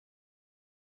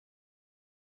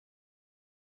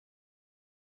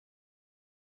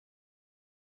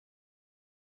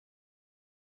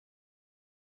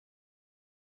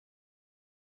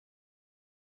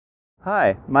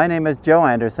Hi, my name is Joe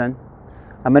Anderson.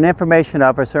 I'm an information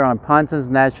officer on Ponson's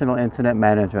National Incident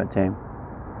Management Team.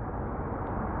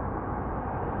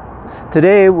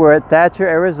 Today we're at Thatcher,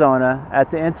 Arizona at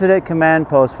the Incident Command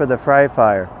Post for the Frye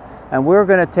Fire, and we're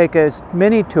going to take a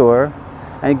mini tour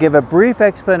and give a brief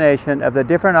explanation of the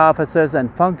different offices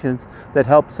and functions that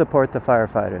help support the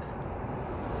firefighters.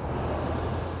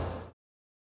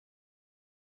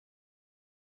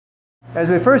 As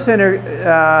we first enter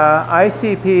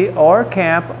ICP or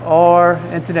camp or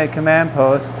incident command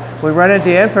post, we run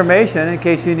into information in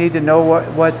case you need to know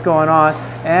what's going on,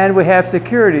 and we have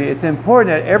security. It's important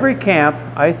that every camp,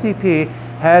 ICP,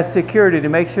 has security to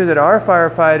make sure that our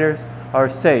firefighters are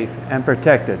safe and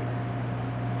protected.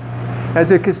 As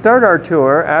we can start our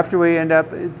tour, after we end up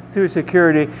through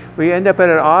security, we end up at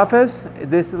an office.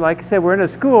 This, like I said, we're in a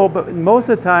school, but most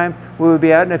of the time we would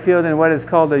be out in the field in what is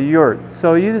called a yurt.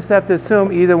 So you just have to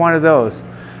assume either one of those.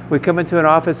 We come into an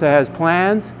office that has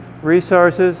plans,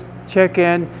 resources,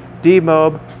 check-in,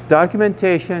 demob,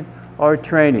 documentation, or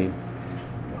training.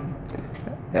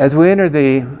 As we enter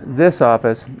this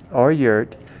office or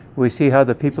yurt, we see how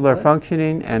the people are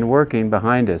functioning and working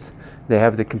behind us. They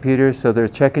have the computers, so they're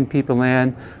checking people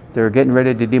in. They're getting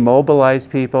ready to demobilize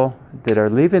people that are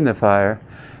leaving the fire,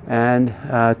 and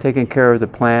taking care of the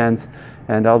plans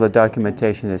and all the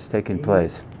documentation that's taking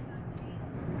place.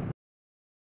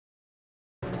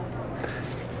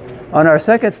 On our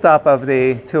second stop of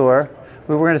the tour,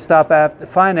 we were going to stop at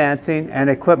financing and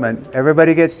equipment.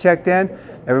 Everybody gets checked in,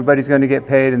 everybody's going to get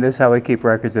paid, and this is how we keep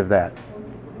records of that.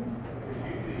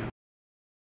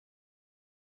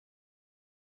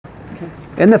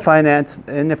 In the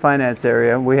finance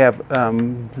area, we have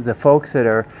the folks that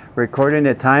are recording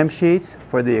the timesheets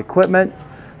for the equipment,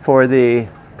 for the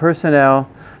personnel,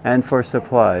 and for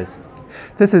supplies.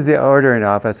 This is the ordering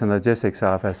office and logistics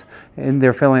office, and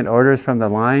they're filling orders from the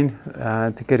line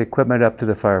to get equipment up to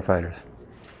the firefighters.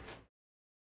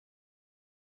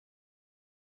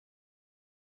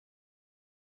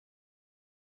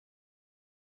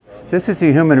 This is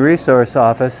the human resource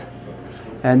office.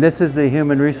 And this is the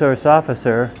human resource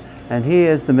officer, and he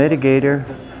is the mitigator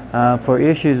for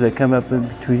issues that come up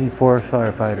between four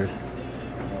firefighters.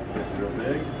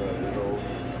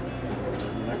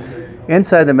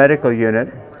 Inside the medical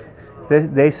unit,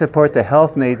 they support the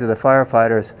health needs of the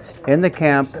firefighters in the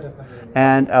camp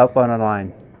and out on a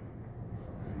line.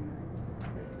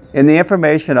 In the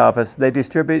information office, they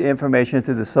distribute information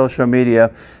through the social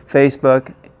media,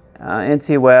 Facebook,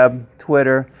 NCWeb,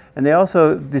 Twitter, and they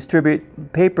also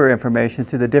distribute paper information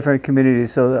to the different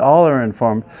communities so that all are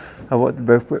informed of what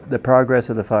the progress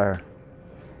of the fire.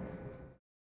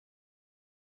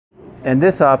 In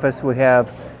this office we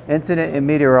have incident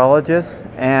meteorologists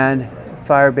and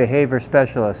fire behavior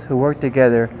specialists who work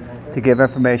together to give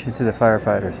information to the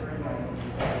firefighters.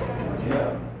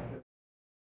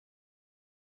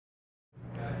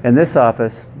 In this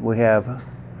office we have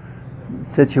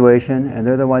situation, and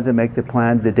they're the ones that make the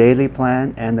plan, the daily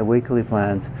plan and the weekly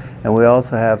plans, and we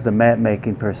also have the map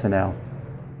making personnel.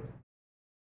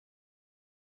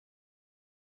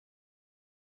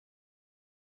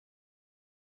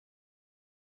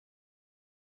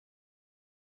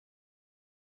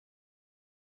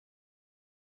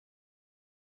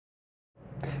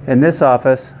 In this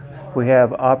office we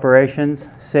have operations,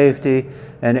 safety,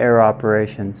 and air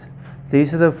operations.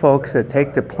 These are the folks that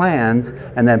take the plans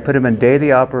and then put them in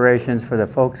daily operations for the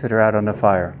folks that are out on the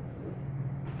fire.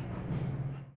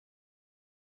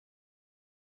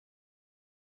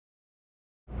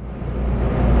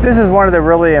 This is one of the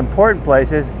really important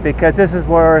places because this is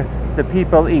where the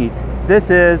people eat. This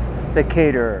is the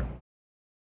caterer.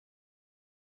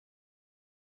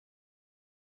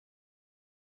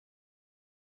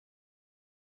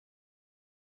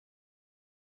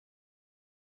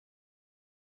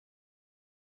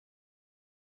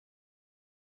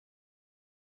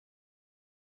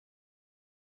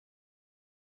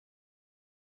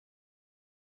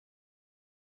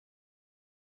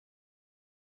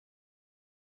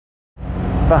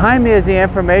 Behind me is the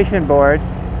information board.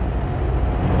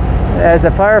 As the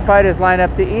firefighters line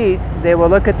up to eat, they will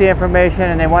look at the information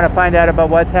and they want to find out about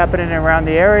what's happening around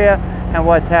the area and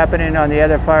what's happening on the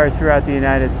other fires throughout the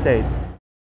United States.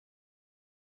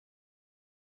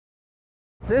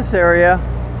 This area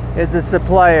is the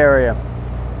supply area.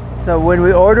 So when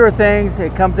we order things,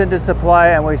 it comes into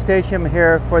supply and we station them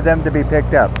here for them to be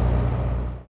picked up.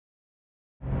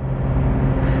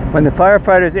 When the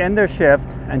firefighters end their shift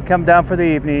and come down for the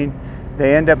evening,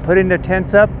 they end up putting their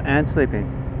tents up and sleeping.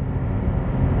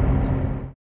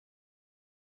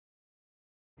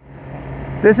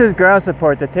 This is ground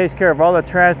support that takes care of all the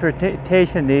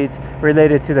transportation needs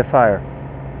related to the fire.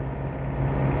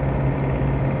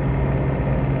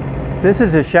 This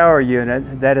is a shower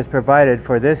unit that is provided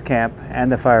for this camp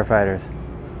and the firefighters.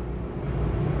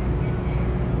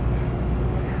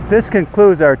 This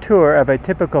concludes our tour of a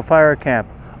typical fire camp.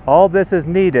 All this is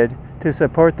needed to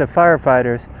support the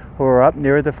firefighters who are up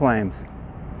near the flames.